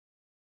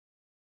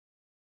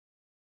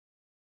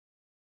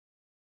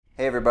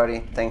Hey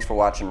everybody, thanks for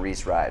watching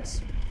Reese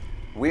Rides.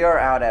 We are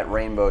out at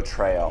Rainbow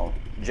Trail.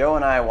 Joe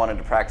and I wanted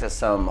to practice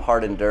some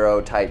hard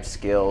enduro type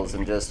skills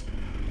and just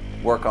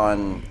work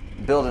on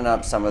building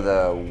up some of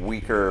the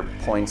weaker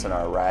points in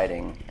our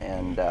riding.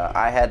 And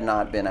I had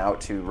not been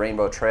out to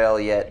Rainbow Trail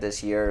yet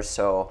this year,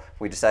 so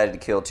we decided to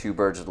kill two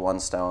birds with one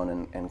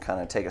stone and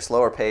kind of take a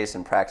slower pace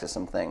and practice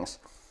some things.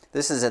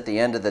 This is at the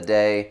end of the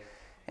day,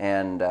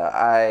 and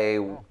I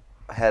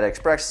had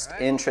expressed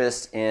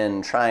interest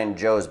in trying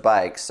Joe's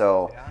bike,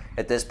 so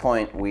at this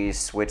point we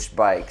switched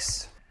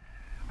bikes.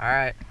 All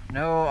right,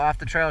 no off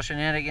the trail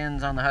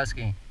shenanigans on the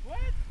Husky.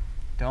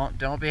 What?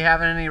 Don't be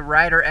having any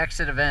rider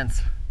exit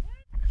events.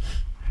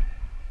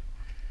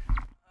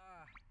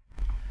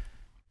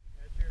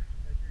 That's your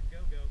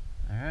go-go.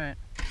 All right.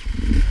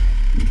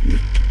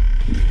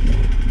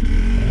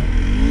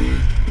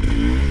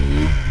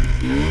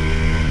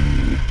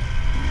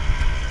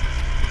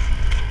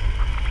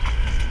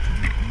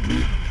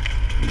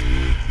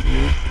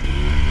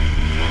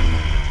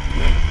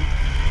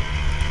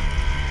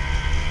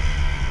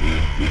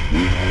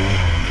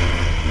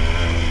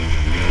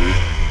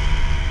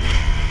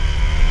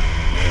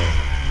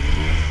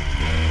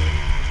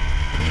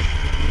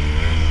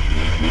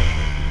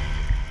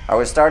 I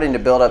was starting to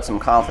build up some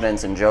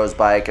confidence in Joe's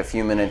bike a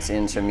few minutes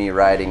into me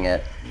riding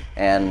it,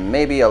 and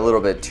maybe a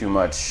little bit too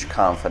much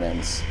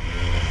confidence.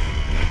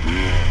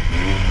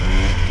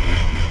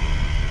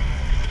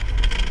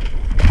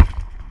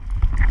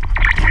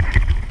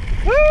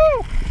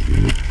 Woo!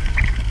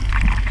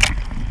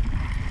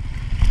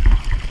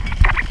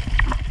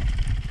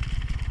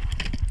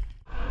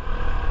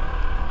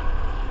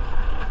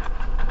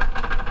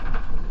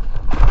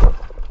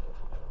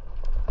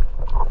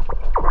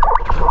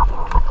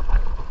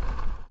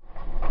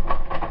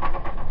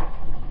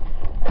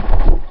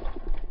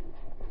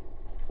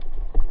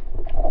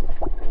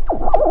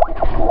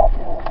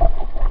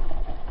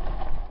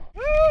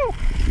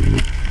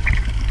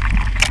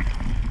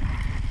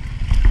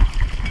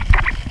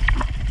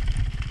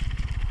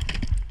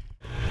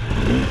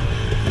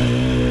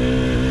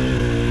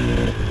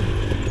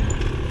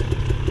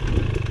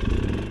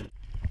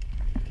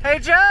 Hey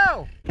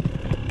Joe!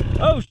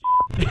 Oh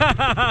shit!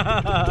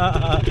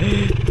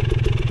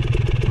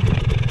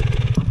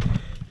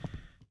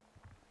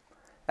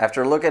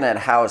 After looking at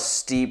how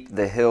steep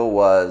the hill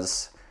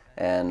was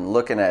and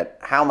looking at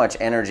how much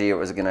energy it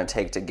was going to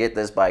take to get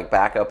this bike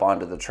back up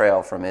onto the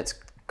trail from its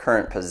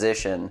current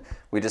position,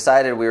 we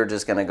decided we were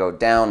just going to go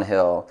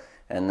downhill,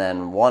 and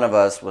then one of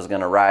us was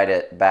going to ride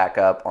it back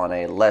up on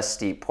a less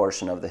steep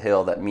portion of the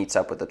hill that meets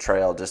up with the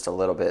trail just a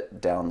little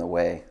bit down the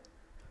way.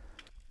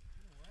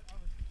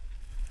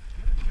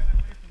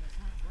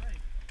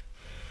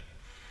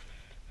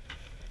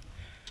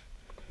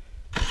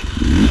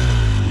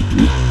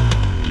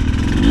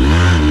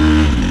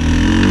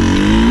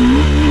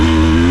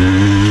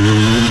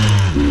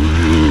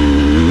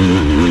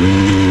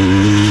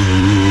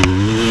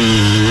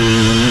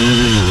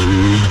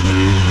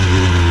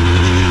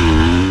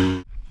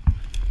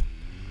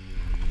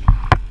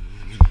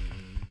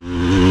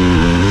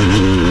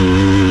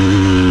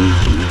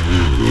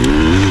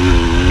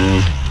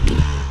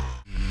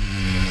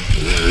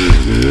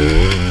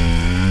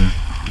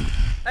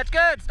 That's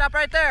good, stop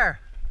right there.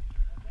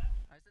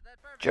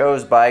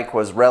 Joe's bike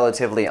was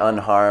relatively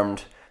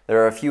unharmed.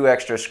 There are a few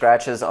extra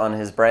scratches on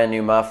his brand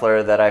new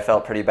muffler that I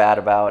felt pretty bad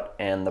about,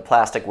 and the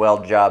plastic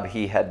weld job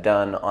he had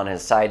done on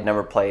his side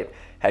number plate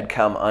had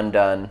come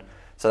undone,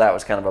 so that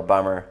was kind of a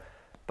bummer.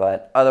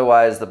 But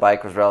otherwise, the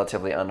bike was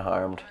relatively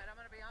unharmed.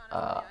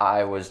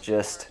 I was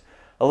just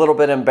a little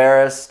bit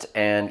embarrassed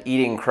and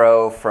eating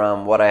crow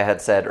from what I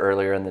had said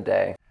earlier in the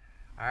day.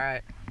 All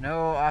right,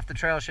 no off the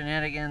trail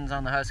shenanigans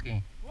on the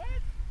Husky. What?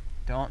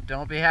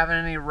 Don't be having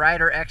any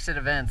rider exit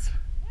events.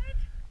 What?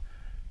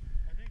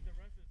 I think the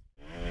rest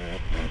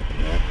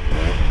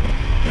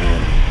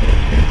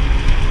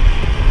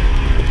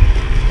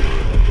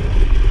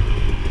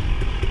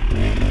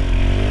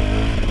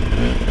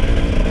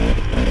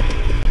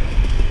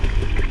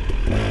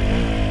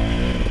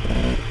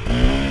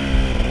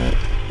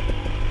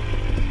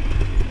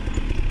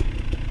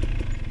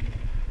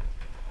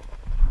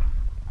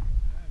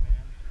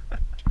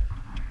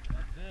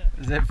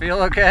Does it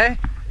feel okay?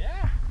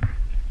 Yeah.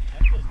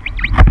 That's just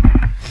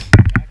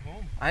back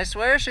home. I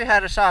swear she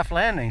had a soft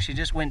landing. She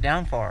just went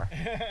down far.